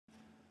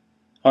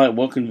Hi,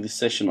 welcome to this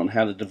session on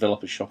how to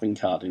develop a shopping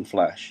cart in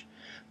Flash.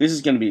 This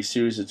is going to be a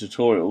series of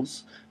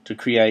tutorials to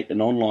create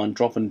an online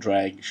drop and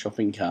drag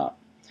shopping cart.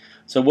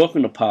 So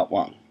welcome to part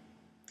 1.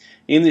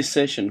 In this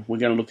session we're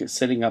going to look at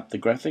setting up the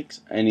graphics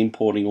and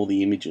importing all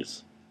the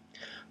images.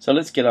 So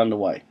let's get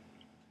underway.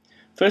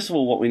 First of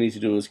all, what we need to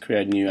do is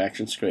create a new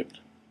ActionScript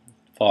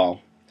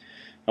file.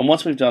 And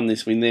once we've done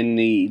this, we then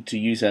need to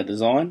use our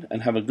design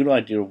and have a good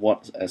idea of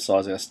what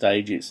size our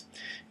stage is.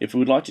 If we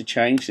would like to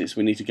change this,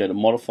 we need to go to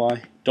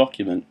Modify,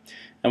 Document,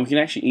 and we can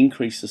actually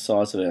increase the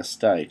size of our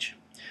stage.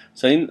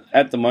 So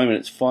at the moment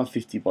it's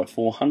 550 by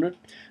 400.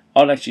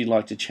 I'd actually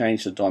like to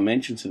change the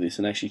dimensions of this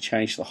and actually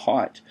change the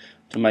height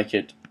to make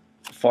it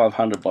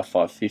 500 by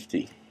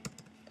 550.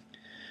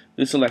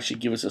 This will actually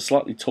give us a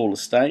slightly taller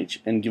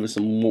stage and give us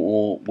a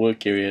more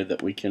work area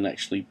that we can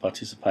actually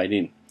participate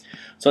in.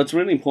 So it's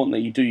really important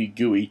that you do your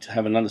GUI to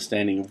have an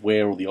understanding of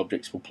where all the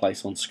objects will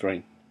place on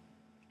screen.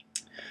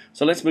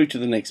 So let's move to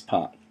the next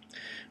part.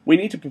 We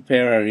need to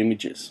prepare our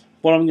images.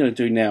 What I'm going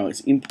to do now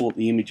is import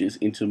the images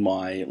into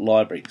my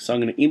library. So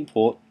I'm going to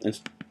import and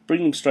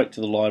bring them straight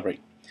to the library.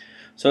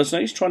 So it's no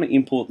use trying to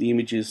import the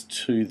images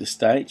to the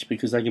stage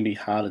because they can be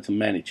harder to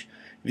manage.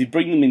 If you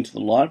bring them into the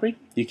library,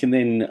 you can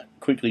then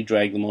quickly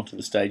drag them onto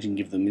the stage and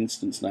give them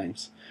instance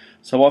names.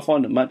 So I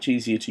find it much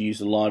easier to use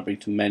the library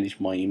to manage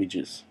my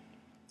images.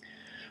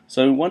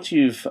 So once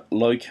you've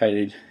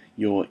located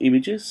your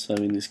images, so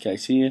in this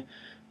case here,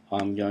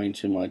 I'm going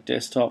to my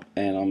desktop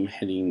and I'm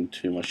heading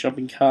to my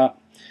shopping cart,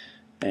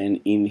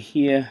 and in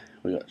here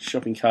we've got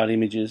shopping cart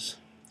images,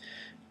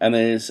 and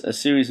there's a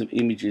series of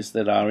images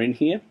that are in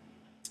here.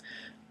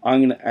 I'm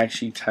going to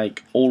actually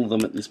take all of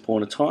them at this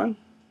point of time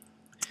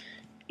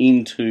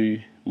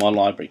into my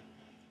library.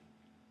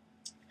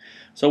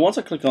 So once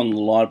I click on the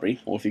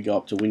library, or if you go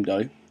up to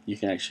Window, you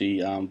can actually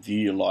view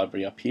your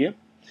library up here.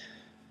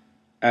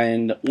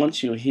 And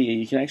once you're here,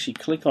 you can actually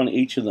click on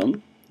each of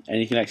them and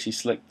you can actually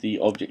select the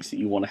objects that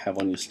you want to have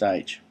on your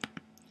stage.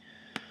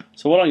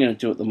 So what I'm going to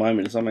do at the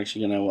moment is I'm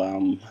actually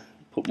going to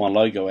put my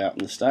logo out on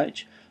the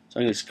stage. So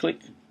I'm going to just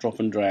click, drop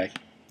and drag.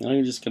 And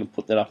I'm just going to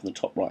put that up in the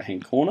top right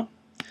hand corner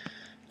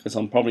because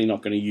I'm probably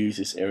not going to use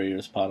this area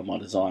as part of my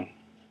design.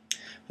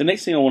 The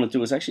next thing I want to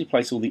do is actually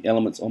place all the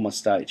elements on my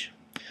stage.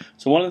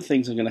 So one of the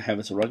things I'm going to have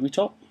is a rugby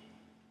top,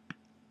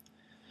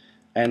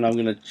 and I'm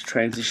going to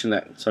transition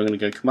that. So I'm going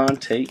to go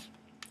Command T,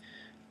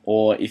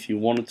 or if you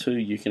wanted to,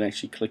 you can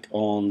actually click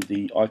on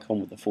the icon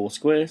with the 4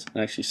 squares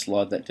and actually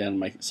slide that down and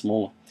make it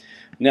smaller.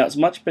 Now it's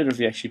much better if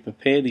you actually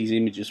prepare these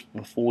images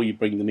before you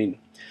bring them in.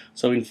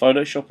 So in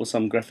Photoshop or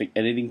some graphic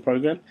editing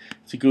program,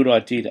 it's a good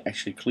idea to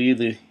actually clear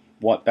the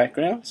white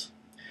backgrounds.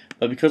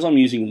 But because I'm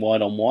using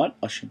white on white,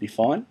 I should be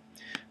fine.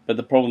 But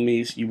the problem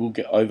is you will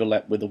get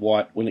overlap with the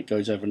white. When it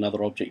goes over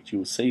another object, you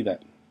will see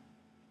that.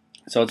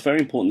 So it's very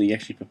important that you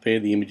actually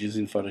prepare the images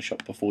in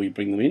Photoshop before you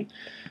bring them in,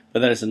 but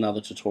that is another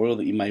tutorial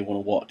that you may want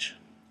to watch.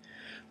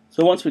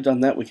 So once we've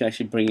done that, we can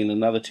actually bring in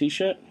another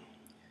t-shirt,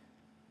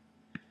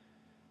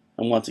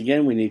 and once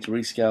again we need to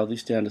rescale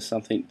this down to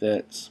something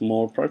that's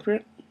more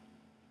appropriate,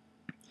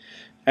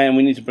 and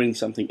we need to bring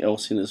something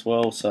else in as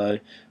well, so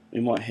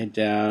we might head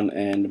down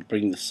and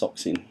bring the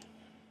socks in.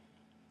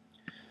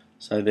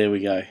 So there we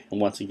go, and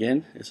once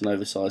again it's an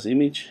oversized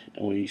image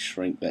and we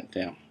shrink that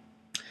down.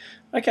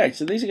 Okay,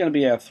 so these are going to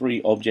be our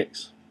 3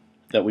 objects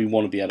that we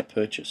want to be able to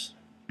purchase.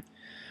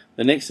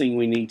 The next thing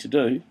we need to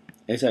do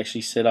is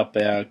actually set up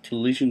our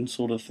collision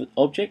sort of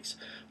objects.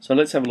 So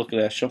let's have a look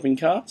at our shopping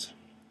carts.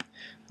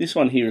 This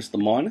one here is the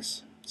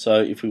minus.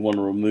 So if we want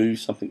to remove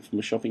something from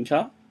a shopping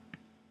cart.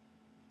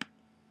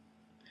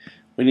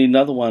 We need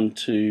another one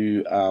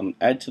to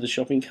add to the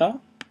shopping cart.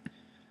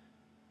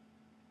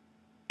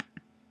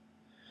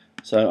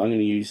 So I'm going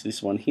to use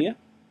this one here.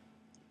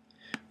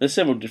 There's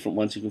several different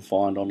ones you can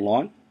find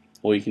online,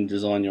 or you can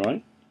design your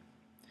own.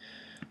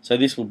 So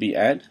this will be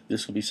add,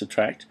 this will be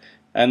subtract,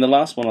 and the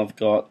last one I've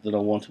got that I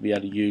want to be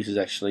able to use is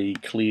actually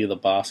clear the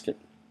basket.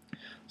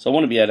 So I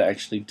want to be able to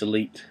actually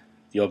delete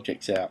the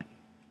objects out.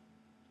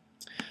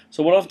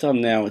 So what I've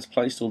done now is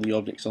placed all the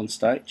objects on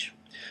stage,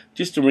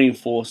 just to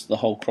reinforce the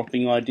whole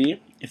cropping idea.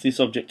 If this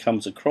object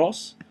comes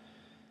across,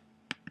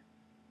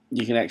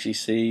 you can actually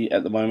see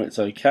at the moment it's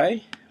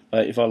okay,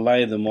 but if I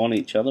layer them on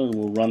each other, and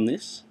we'll run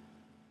this,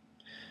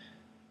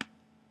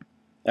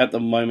 at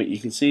the moment you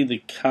can see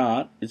the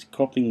cart is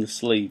cropping the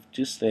sleeve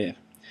just there.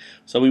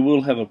 So we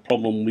will have a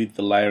problem with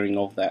the layering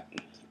of that,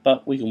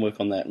 but we can work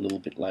on that a little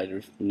bit later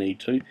if we need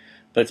to.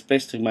 But it's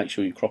best to make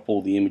sure you crop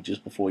all the images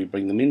before you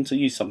bring them in. So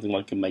use something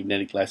like a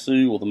magnetic lasso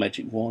or the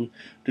magic wand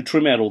to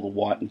trim out all the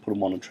white and put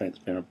them on a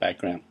transparent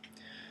background.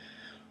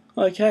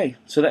 Okay,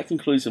 so that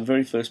concludes the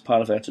very first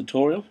part of our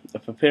tutorial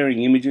of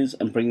preparing images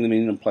and bringing them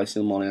in and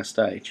placing them on our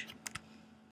stage.